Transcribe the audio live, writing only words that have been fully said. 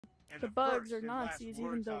the bugs are Nazis,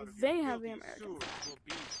 even though they have the American flag.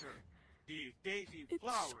 It's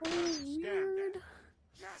so weird.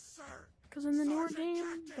 Yes, sir. Because in the newer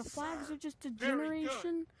game, the flags are just a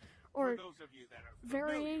generation or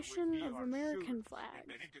variation of American flags.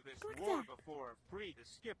 Look at that.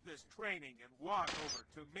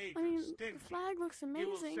 I mean, the flag looks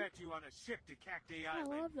amazing. I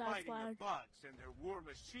love that flag.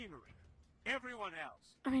 Everyone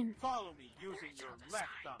else, I mean, follow me using your left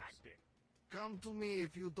thumbstick. Come to me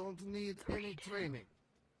if you don't need any training.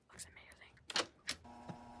 Looks amazing.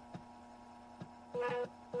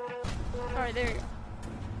 Alright, there you go.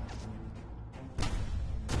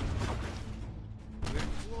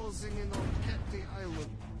 We're closing in on Cactus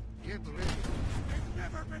Island. Get ready. I've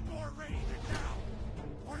never been more ready than now.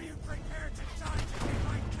 Are you prepared to die today,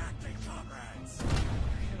 my Cactus comrades? I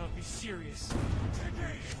cannot be serious.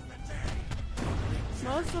 Today is the day.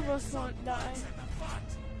 Most of us won't die.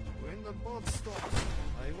 When the boat stops,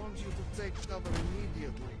 I want you to take cover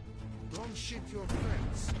immediately. Don't shoot your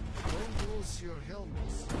friends. Don't lose your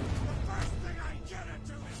helmets. The first thing I get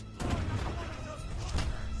into is blowing up one of those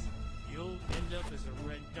bunkers. You'll end up as a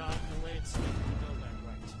red dot in the landscape, you know that,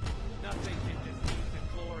 right? Nothing can defeat the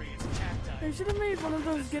glorious cacti. They should have made one of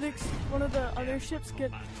those one of the other ships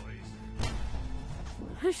get.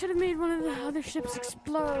 They should have made one of the other ships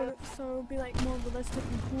explode, so it would be like more realistic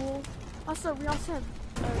and cool. Also, we also have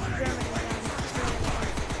Germany.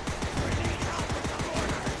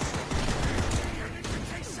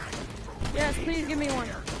 Yes, please give me one.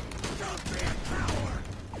 Don't be a coward.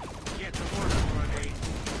 Get the order for an aid.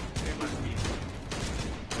 They must be.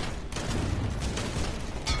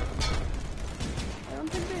 I don't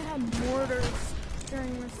think they had mortars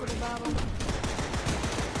during this little battle.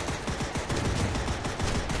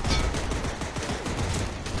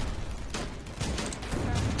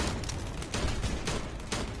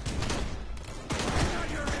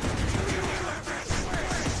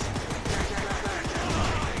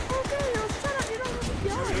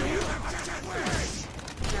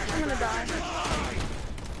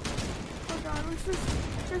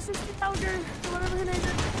 There's this elder, or whatever her name is.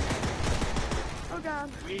 Oh god.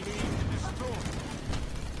 We need to destroy.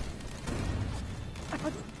 I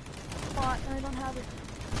put the bot and I don't have it.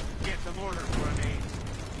 Get the mortar grenade.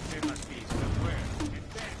 They must be somewhere. And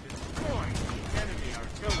then destroy the enemy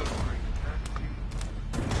artillery.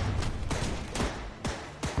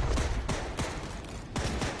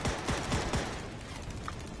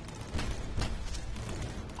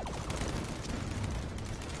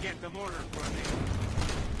 Get the mortar grenade.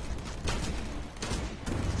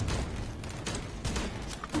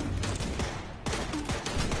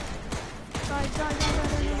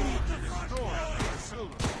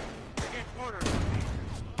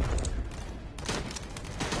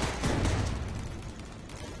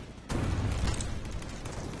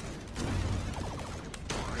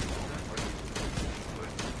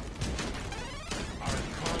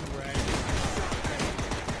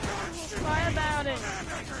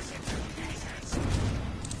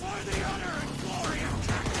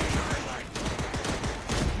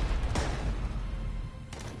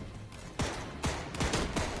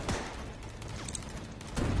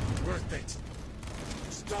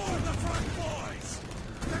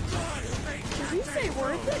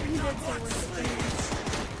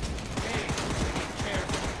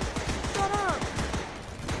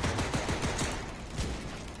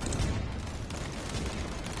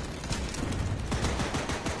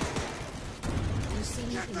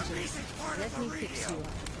 Let me fix you up.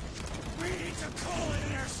 We need to call it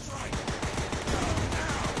an airstrike. Go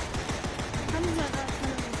now. How does that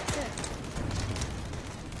actually fit?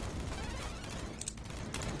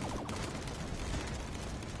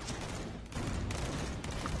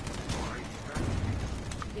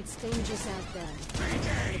 It's dangerous out there.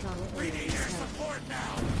 Mayday! We need your support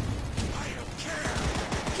now. I don't care.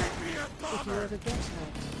 Get me a bomber. If you ever get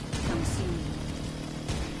hurt, come see me.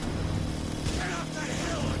 Get up the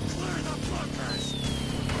hill and clear the bunkers!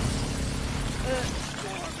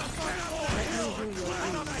 Storm the front hill and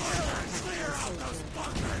clear out those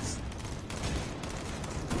bunkers!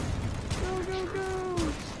 Go, go, go!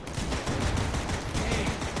 Hey,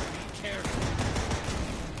 be careful.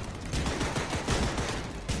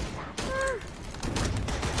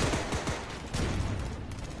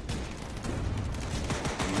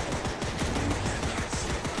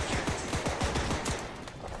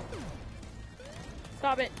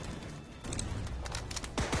 Stop it.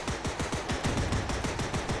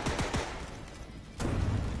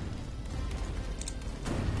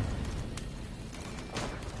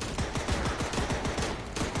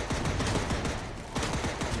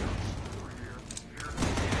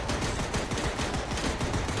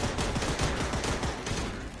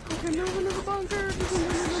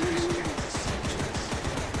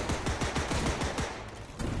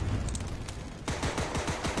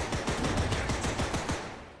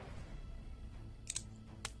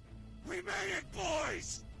 big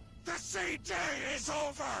boys! The Seed Day is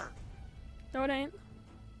over! No, it ain't.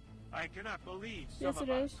 I cannot believe some Yes, of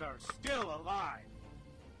it us is. are still alive.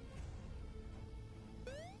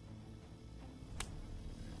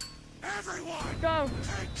 Everyone! Go.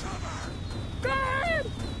 Take cover!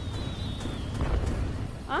 Good!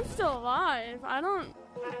 I'm still alive. I don't...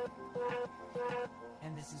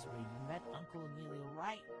 And this is where you met Uncle Emilio,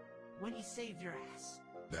 right? When he saved your ass.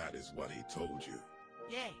 That is what he told you.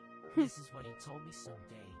 Yay! This is what he told me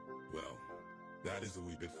someday. Well, that is a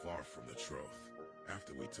wee bit far from the truth.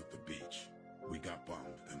 After we took the beach, we got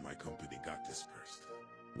bombed and my company got dispersed.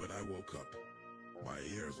 When I woke up, my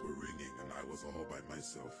ears were ringing and I was all by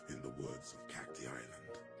myself in the woods of Cactus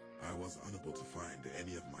Island. I was unable to find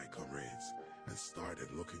any of my comrades and started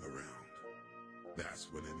looking around. That's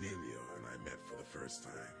when Emilio and I met for the first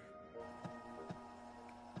time.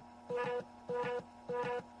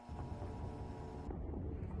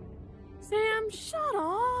 Sam, shut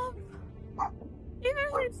up! Even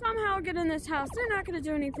if we somehow get in this house, they're not gonna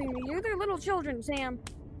do anything to you. They're little children, Sam.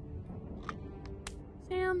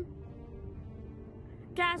 Sam?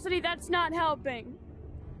 Cassidy, that's not helping.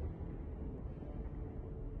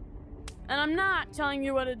 And I'm not telling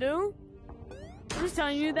you what to do. I'm just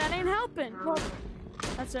telling you that ain't helping. Well,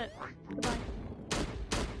 that's it. Goodbye.